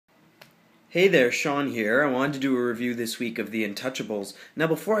Hey there, Sean here. I wanted to do a review this week of The Intouchables. Now,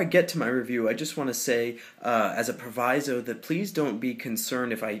 before I get to my review, I just want to say, as a proviso, that please don't be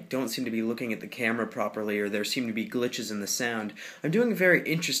concerned if I don't seem to be looking at the camera properly or there seem to be glitches in the sound. I'm doing a very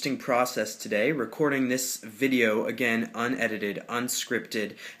interesting process today, recording this video, again, unedited,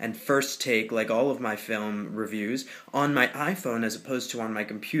 unscripted, and first take, like all of my film reviews, on my iPhone as opposed to on my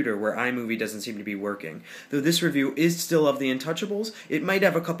computer, where iMovie doesn't seem to be working. Though this review is still of The Intouchables, it might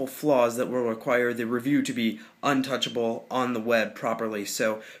have a couple flaws that will require the review to be untouchable on the web properly,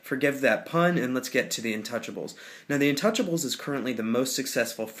 so forgive that pun and let's get to The Intouchables. Now, The Intouchables is currently the most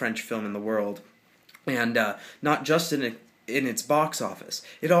successful French film in the world, and not just in its box office.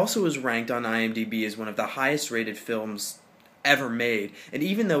 It also is ranked on IMDb as one of the highest rated films ever made, and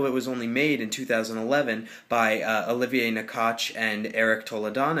even though it was only made in 2011 by Olivier Nakache and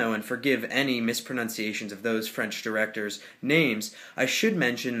Toledano, and forgive any mispronunciations of those French directors' names, I should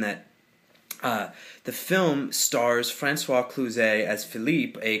mention that the film stars Francois Cluzet as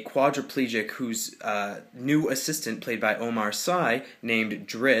Philippe, a quadriplegic whose new assistant, played by Omar Sy, named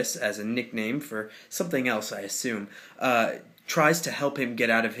Driss as a nickname for something else, I assume, tries to help him get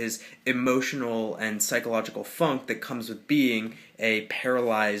out of his emotional and psychological funk that comes with being a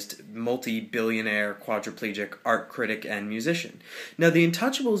paralyzed, multi-billionaire quadriplegic art critic and musician. Now, The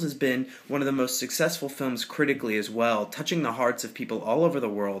Intouchables has been one of the most successful films critically as well, touching the hearts of people all over the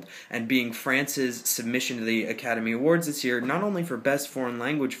world, and being France's submission to the Academy Awards this year, not only for Best Foreign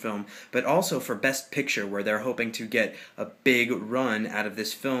Language Film, but also for Best Picture, where they're hoping to get a big run out of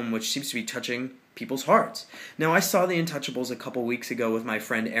this film, which seems to be touching people's hearts. Now, I saw The Intouchables a couple weeks ago with my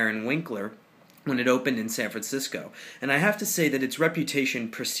friend Aaron Winkler when it opened in San Francisco, and I have to say that its reputation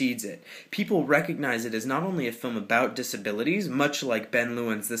precedes it. People recognize it as not only a film about disabilities, much like Ben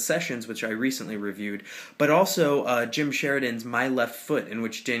Lewin's The Sessions, which I recently reviewed, but also Jim Sheridan's My Left Foot, in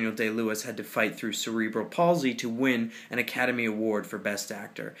which Daniel Day-Lewis had to fight through cerebral palsy to win an Academy Award for Best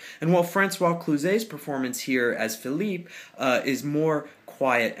Actor. And while Francois Cluzet's performance here as Philippe is more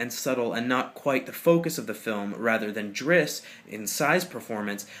quiet and subtle and not quite the focus of the film, rather than Driss in Sy's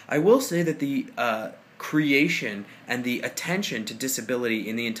performance, I will say that the creation and the attention to disability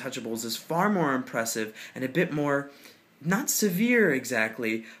in The Intouchables is far more impressive and a bit more, not severe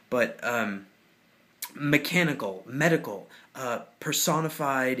exactly, but mechanical, medical,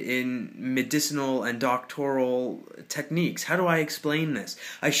 personified in medicinal and doctoral techniques. How do I explain this?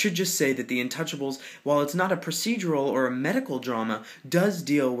 I should just say that The Intouchables, while it's not a procedural or a medical drama, does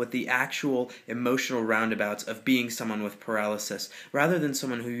deal with the actual emotional roundabouts of being someone with paralysis, rather than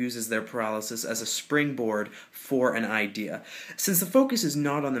someone who uses their paralysis as a springboard for an idea. Since the focus is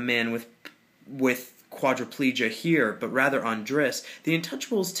not on the man with quadriplegia here, but rather on Driss, The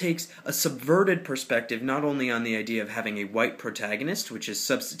Intouchables takes a subverted perspective not only on the idea of having a white protagonist, which is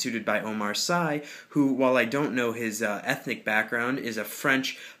substituted by Omar Sy, who, while I don't know his ethnic background, is a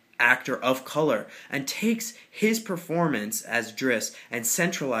French actor of color, and takes his performance as Driss and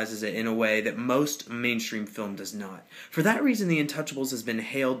centralizes it in a way that most mainstream film does not. For that reason, The Intouchables has been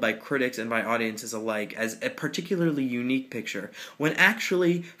hailed by critics and by audiences alike as a particularly unique picture, when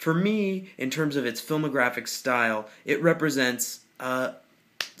actually, for me, in terms of its filmographic style, it represents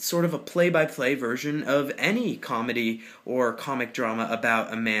sort of a play-by-play version of any comedy or comic drama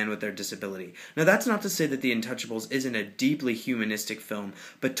about a man with their disability. Now, that's not to say that The Intouchables isn't a deeply humanistic film,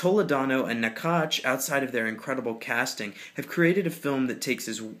 but Toledano and Nakache, outside of their incredible casting, have created a film that takes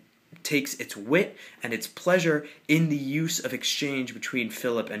its wit and its pleasure in the use of exchange between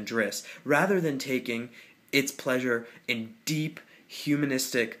Philip and Driss, rather than taking its pleasure in deep,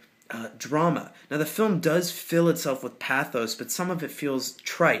 humanistic drama. Now, the film does fill itself with pathos, but some of it feels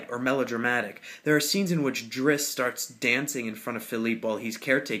trite or melodramatic. There are scenes in which Driss starts dancing in front of Philippe while he's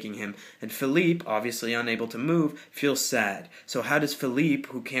caretaking him, and Philippe, obviously unable to move, feels sad. So how does Philippe,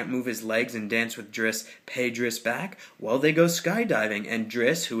 who can't move his legs and dance with Driss, pay Driss back? Well, they go skydiving, and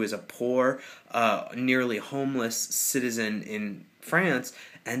Driss, who is a poor, nearly homeless citizen in France,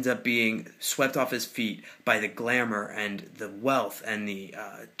 ends up being swept off his feet by the glamour and the wealth and the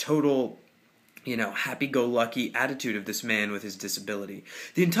total, happy-go-lucky attitude of this man with his disability.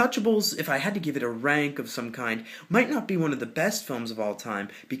 The Intouchables, if I had to give it a rank of some kind, might not be one of the best films of all time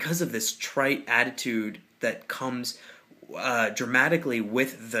because of this trite attitude that comes dramatically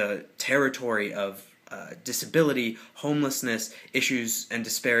with the territory of disability, homelessness, issues and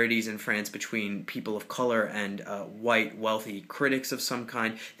disparities in France between people of color and white, wealthy critics of some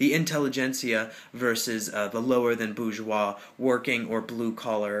kind, the intelligentsia versus the lower than bourgeois, working or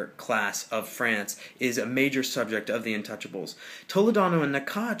blue-collar class of France is a major subject of The Intouchables. Toledano and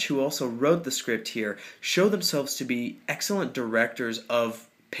Nakache, who also wrote the script here, show themselves to be excellent directors of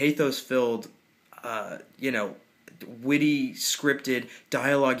pathos-filled, witty, scripted,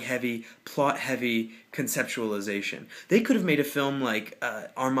 dialogue-heavy, plot-heavy conceptualization. They could have made a film like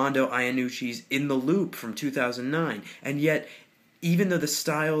Armando Iannucci's In the Loop from 2009, and yet, even though the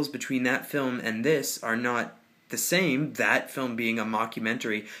styles between that film and this are not the same, that film being a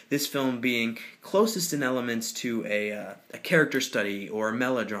mockumentary, this film being closest in elements to a character study or a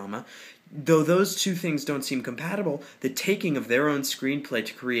melodrama, though those two things don't seem compatible, the taking of their own screenplay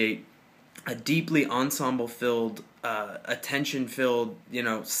to create a deeply ensemble-filled, attention-filled,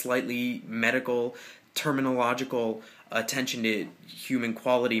 slightly medical, terminological, attention to human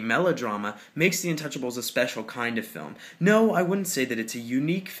quality melodrama makes The Intouchables a special kind of film. No, I wouldn't say that it's a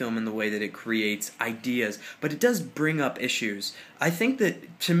unique film in the way that it creates ideas, but it does bring up issues. I think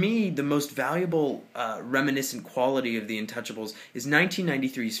that, to me, the most valuable reminiscent quality of The Intouchables is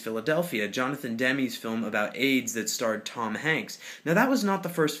 1993's Philadelphia, Jonathan Demme's film about AIDS that starred Tom Hanks. Now, that was not the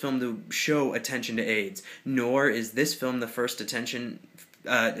first film to show attention to AIDS, nor is this film the first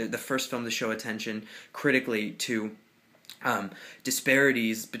film to show attention critically to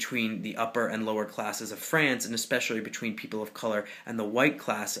disparities between the upper and lower classes of France, and especially between people of color and the white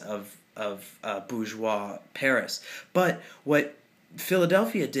class of bourgeois Paris. But what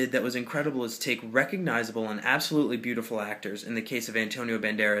Philadelphia did that was incredible is take recognizable and absolutely beautiful actors, in the case of Antonio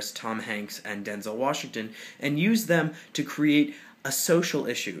Banderas, Tom Hanks, and Denzel Washington, and use them to create a social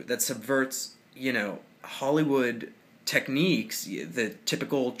issue that subverts, Hollywood techniques, the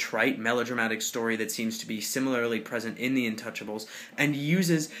typical trite melodramatic story that seems to be similarly present in The Intouchables, and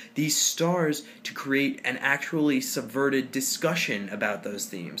uses these stars to create an actually subverted discussion about those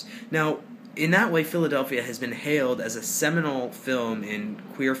themes. Now, in that way, Philadelphia has been hailed as a seminal film in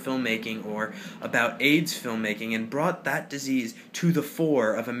queer filmmaking or about AIDS filmmaking, and brought that disease to the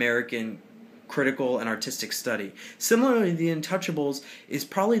fore of American critical and artistic study. Similarly, The Intouchables is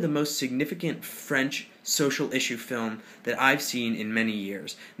probably the most significant French social issue film that I've seen in many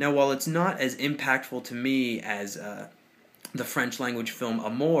years. Now, while it's not as impactful to me as the French language film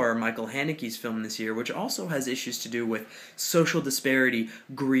Amour, Michael Haneke's film this year, which also has issues to do with social disparity,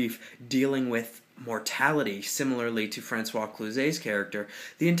 grief, dealing with mortality, similarly to Francois Cluzet's character,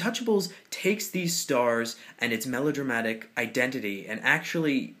 The Intouchables takes these stars and its melodramatic identity and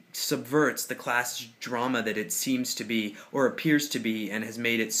actually subverts the class drama that it seems to be, or appears to be, and has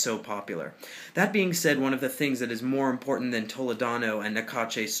made it so popular. That being said, one of the things that is more important than Toledano and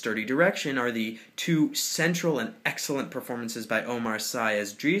Nakache's sturdy direction are the two central and excellent performances by Omar Sy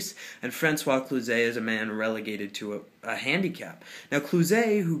as Driss and Francois Cluzet as a man relegated to a handicap. Now,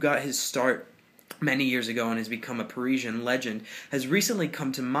 Cluzet, who got his start many years ago and has become a Parisian legend, has recently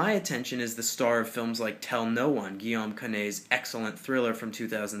come to my attention as the star of films like Tell No One, Guillaume Canet's excellent thriller from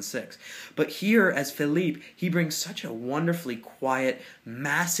 2006. But here, as Philippe, he brings such a wonderfully quiet,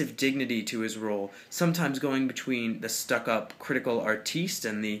 massive dignity to his role, sometimes going between the stuck-up critical artiste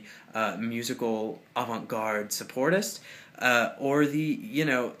and the musical avant-garde supportist, or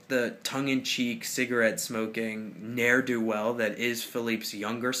the tongue-in-cheek, cigarette-smoking ne'er-do-well that is Philippe's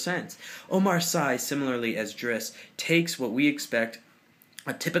younger sense. Omar Sy, similarly as Driss, takes what we expect,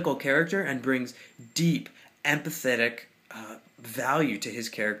 a typical character, and brings deep, empathetic value to his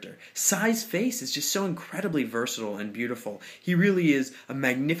character. Sy's face is just so incredibly versatile and beautiful. He really is a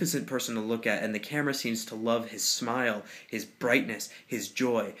magnificent person to look at, and the camera seems to love his smile, his brightness, his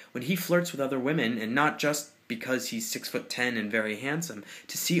joy. When he flirts with other women, and not just because he's 6'10" and very handsome,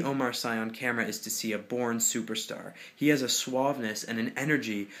 to see Omar Sy on camera is to see a born superstar. He has a suaveness and an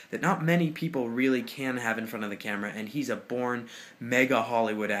energy that not many people really can have in front of the camera, and he's a born mega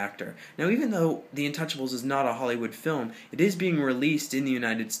Hollywood actor. Now, even though The Intouchables is not a Hollywood film, it is being released in the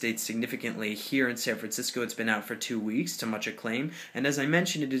United States significantly. Here in San Francisco, it's been out for 2 weeks, to much acclaim, and as I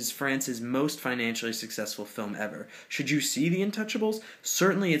mentioned, it is France's most financially successful film ever. Should you see The Intouchables?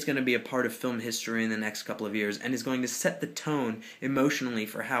 Certainly it's going to be a part of film history in the next couple of years, and is going to set the tone emotionally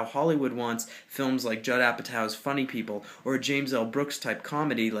for how Hollywood wants films like Judd Apatow's Funny People or a James L. Brooks type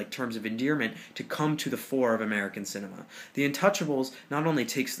comedy like Terms of Endearment to come to the fore of American cinema. The Intouchables not only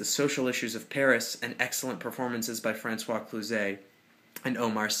takes the social issues of Paris and excellent performances by Francois Cluzet and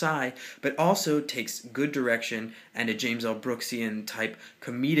Omar Sy, but also takes good direction and a James L. Brooksian type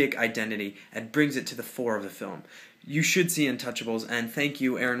comedic identity and brings it to the fore of the film. You should see Intouchables, and thank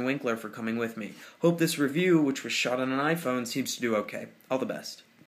you, Aaron Winkler, for coming with me. Hope this review, which was shot on an iPhone, seems to do okay. All the best.